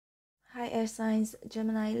Hi air signs,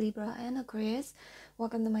 Gemini, Libra, and Aquarius.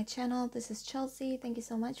 Welcome to my channel. This is Chelsea. Thank you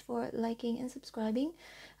so much for liking and subscribing.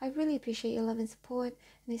 I really appreciate your love and support.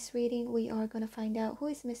 In this reading, we are going to find out who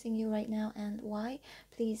is missing you right now and why.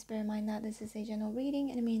 Please bear in mind that this is a general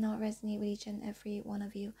reading and it may not resonate with each and every one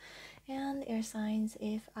of you. And air signs,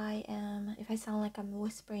 if I sound like I'm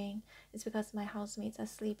whispering, it's because my housemates are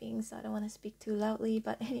sleeping, so I don't want to speak too loudly.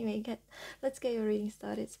 But anyway, let's get your reading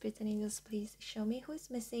started. Spirits and angels, please show me who is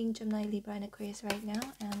missing Gemini, Libra, and Aquarius right now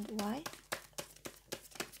and why.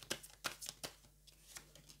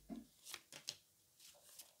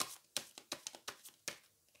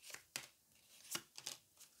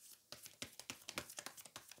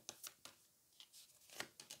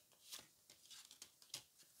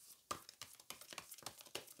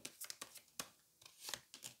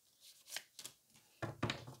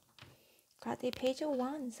 Got the Page of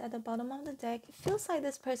Wands at the bottom of the deck. It feels like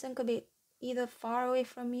this person could be either far away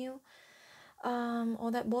from you, or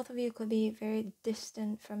that both of you could be very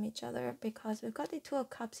distant from each other, because we've got the Two of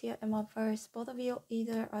Cups here in reverse. Both of you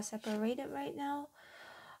either are separated right now,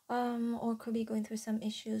 or could be going through some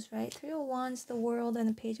issues, right? Three of Wands, the World, and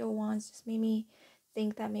the Page of Wands just made me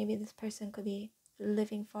think that maybe this person could be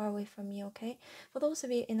living far away from you. Okay, for those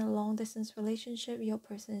of you in a long distance relationship, your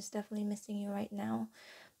person is definitely missing you right now.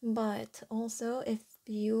 But also, if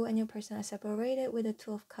you and your person are separated with the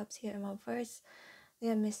Two of Cups here in reverse, they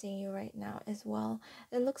are missing you right now as well.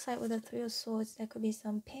 It looks like with the Three of Swords, there could be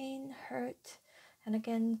some pain, hurt, and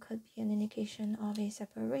again, could be an indication of a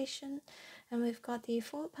separation. And we've got the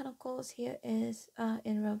Four of Pentacles here is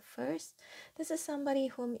in reverse. This is somebody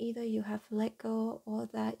whom either you have let go, or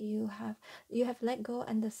that you have let go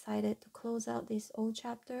and decided to close out this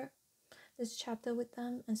chapter with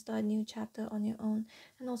them and start a new chapter on your own.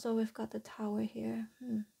 And also we've got the Tower here.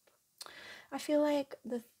 I feel like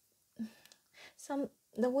the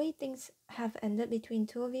way things have ended between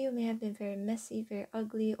two of you may have been very messy, very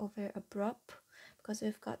ugly, or very abrupt, because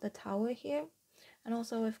we've got the Tower here. And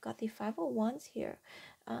also we've got the Five of Wands here.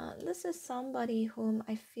 This is somebody whom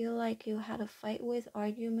I feel like you had a fight with,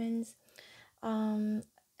 arguments. And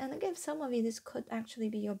again, some of you, this could actually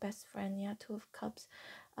be your best friend. Yeah, Two of Cups.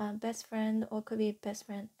 Best friend, or could be best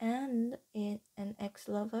friend and an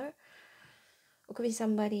ex-lover, or could be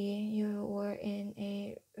somebody you were in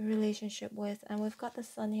a relationship with. And we've got the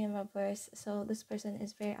Sun here in reverse, so this person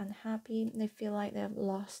is very unhappy. They feel like they've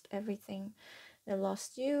lost everything. They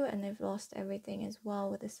lost you, and they've lost everything as well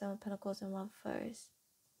with the Seven of Pentacles in reverse.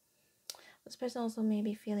 This person also may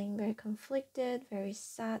be feeling very conflicted, very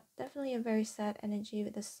sad. Definitely a very sad energy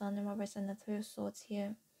with the Sun in reverse and the Three of Swords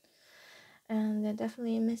here. And they're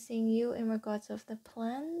definitely missing you in regards of the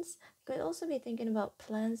plans. You could also be thinking about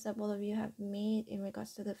plans that both of you have made in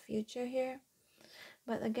regards to the future here.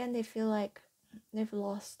 But again, they feel like they've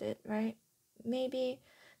lost it, right? Maybe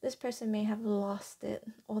this person may have lost it,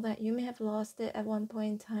 or that you may have lost it at one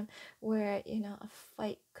point in time, where, you know, a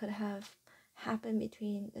fight could have happened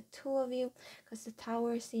between the two of you, because the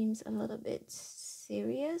Tower seems a little bit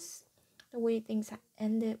serious, the way things have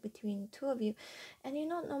ended between two of you. And you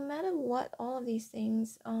know, no matter what, all of these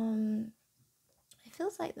things, it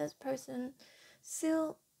feels like this person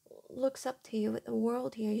still looks up to you with the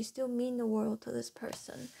World here. You still mean the world to this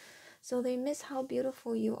person, so they miss how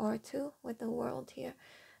beautiful you are too with the World here.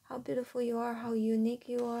 How beautiful you are, how unique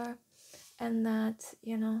you are, and that,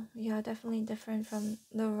 you know, you are definitely different from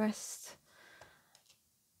the rest.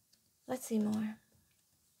 Let's see more.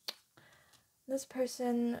 This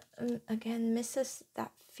person, again, misses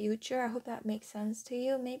that future. I hope that makes sense to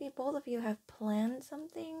you. Maybe both of you have planned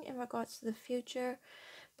something in regards to the future,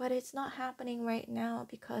 but it's not happening right now,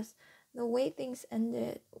 because the way things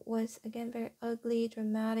ended was, again, very ugly,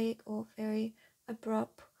 dramatic, or very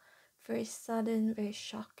abrupt, very sudden, very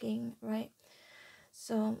shocking, right?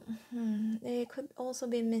 So they could also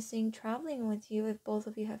be missing traveling with you, if both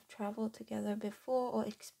of you have traveled together before, or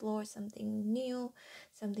explored something new,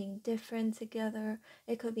 something different together.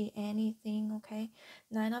 It could be anything. Okay,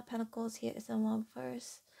 Nine of Pentacles here is a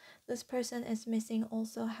reverse. This person is missing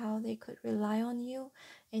also how they could rely on you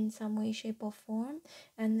in some way, shape, or form.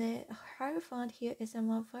 And the Hierophant here is in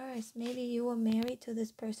reverse. Maybe you were married to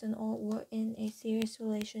this person, or were in a serious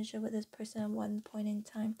relationship with this person at one point in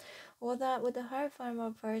time. Or that with the Hierophant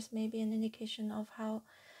reverse, maybe an indication of how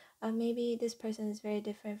maybe this person is very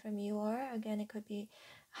different from you. Or again, it could be,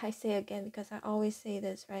 I say again because I always say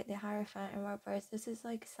this, right? The Hierophant in reverse. This is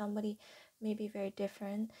like somebody maybe very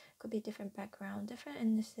different. Could be different background, different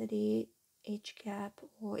ethnicity, age gap,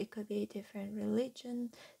 or it could be a different religion,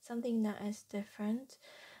 something that is different.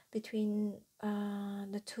 between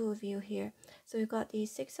the two of you here. So you got the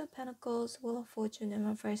Six of Pentacles, Wheel of Fortune in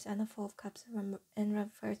reverse, and the Four of Cups in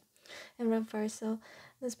reverse. So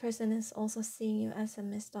this person is also seeing you as a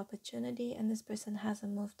missed opportunity, and this person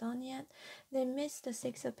hasn't moved on yet. They miss the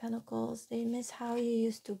Six of Pentacles. They miss how you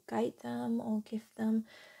used to guide them or give them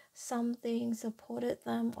something, supported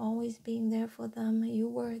them, always being there for them. You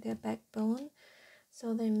were their backbone.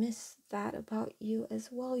 So they miss that about you as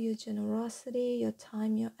well. Your generosity, your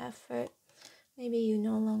time, your effort. Maybe you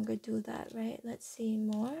no longer do that, right? Let's see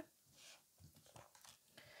more.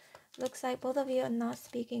 Looks like both of you are not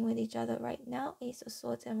speaking with each other right now. Ace of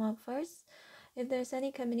Swords and Reverse. If there's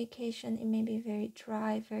any communication, it may be very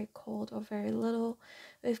dry, very cold, or very little.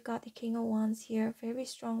 We've got the King of Wands here. Very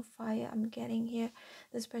strong fire I'm getting here.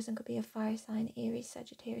 This person could be a fire sign, Aries,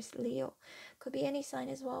 Sagittarius, Leo. Could be any sign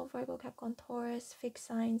as well. Virgo, Capricorn, Taurus, fixed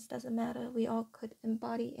signs. Doesn't matter. We all could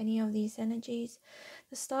embody any of these energies.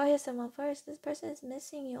 The Star here, some reverse. This person is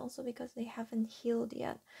missing you also because they haven't healed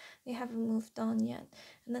yet. They haven't moved on yet.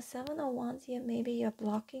 And the Seven of Wands here, maybe you're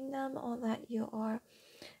blocking them, or that you are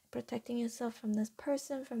protecting yourself from this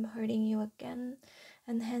person from hurting you again,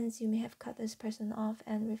 and hence you may have cut this person off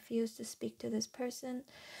and refused to speak to this person.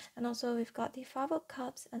 And also we've got the Five of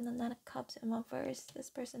Cups and the Nine of Cups in reverse. This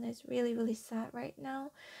person is really sad right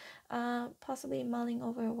now, possibly mulling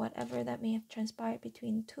over whatever that may have transpired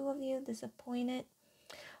between the two of you, disappointed,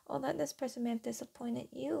 or that this person may have disappointed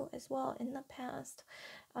you as well in the past.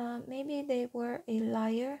 Maybe they were a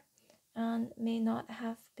liar and may not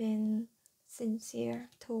have been sincere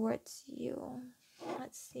towards you.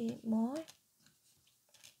 Let's see more.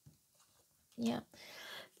 Yeah,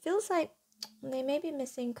 feels like they may be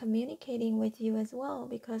missing communicating with you as well,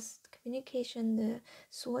 because communication, the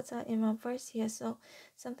swords are in reverse here, so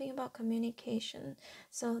something about communication.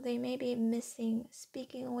 So they may be missing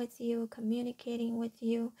speaking with you, communicating with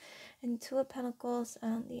you. And Two of Pentacles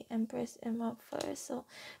and the Empress in reverse, so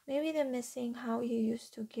maybe they're missing how you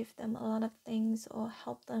used to give them a lot of things or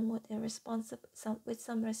help them with their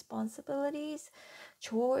some responsibilities.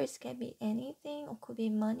 Chores can be anything, or could be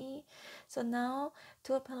money. So now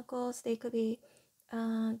Two of Pentacles, they could be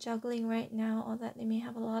juggling right now, or that they may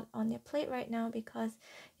have a lot on their plate right now because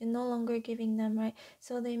you're no longer giving them, right?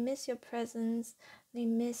 So they miss your presence, they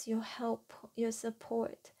miss your help, your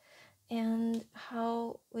support. And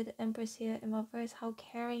how, with the Empress here in reverse, how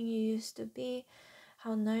caring you used to be,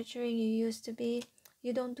 how nurturing you used to be.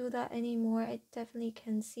 You don't do that anymore. I definitely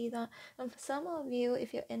can see that. And for some of you,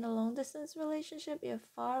 if you're in a long distance relationship, you're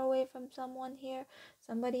far away from someone here,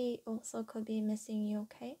 somebody also could be missing you,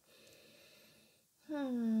 okay?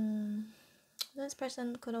 This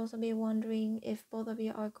person could also be wondering if both of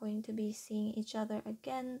you are going to be seeing each other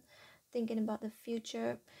again, thinking about the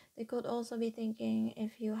future. They could also be thinking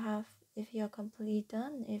if you're completely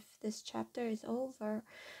done, if this chapter is over.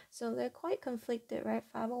 So they're quite conflicted, right?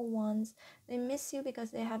 Five of Wands. They miss you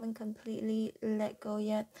because they haven't completely let go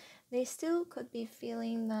yet. They still could be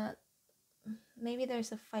feeling that maybe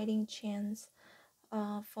there's a fighting chance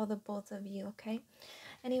for the both of you, okay?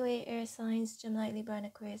 Anyway, air signs, Gemini, Libra, and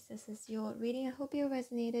Aquarius, this is your reading. I hope you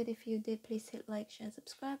resonated. If you did, please hit like, share, and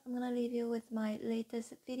subscribe. I'm gonna leave you with my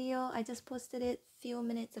latest video. I just posted it a few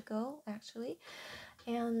minutes ago, actually.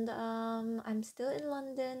 And I'm still in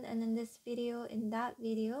London, and in that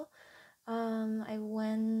video, I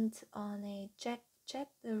went on a Jack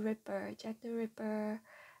the Ripper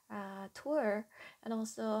tour, and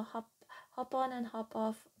also hop on and hop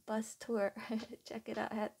off bus tour. Check it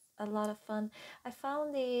out. I had a lot of fun. I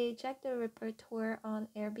found the Jack the Ripper tour on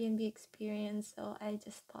Airbnb experience, so I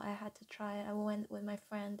just thought I had to try it. I went with my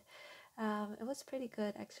friend. It was pretty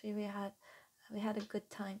good actually. We had a good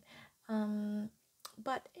time.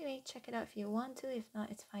 But anyway, check it out if you want to. If not,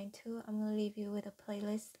 it's fine too. I'm gonna leave you with a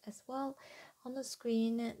playlist as well. On the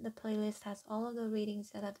screen, the playlist has all of the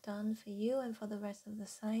readings that I've done for you and for the rest of the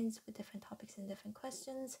signs, with different topics and different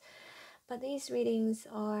questions. But these readings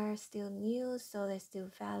are still new, so they're still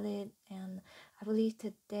valid. And I believe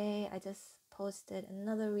today I just posted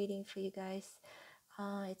another reading for you guys.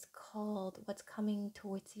 It's called What's Coming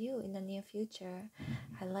Towards You in the Near Future.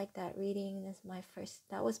 I like that reading.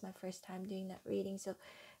 That was my first time doing that reading, so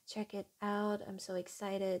check it out. I'm so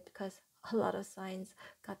excited because a lot of signs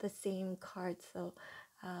got the same card, so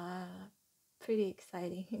pretty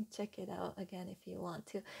exciting. Check it out again if you want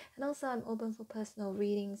to. And also, I'm open for personal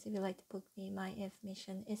readings. If you'd like to book me, my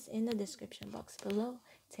information is in the description box below.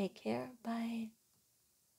 Take care. Bye.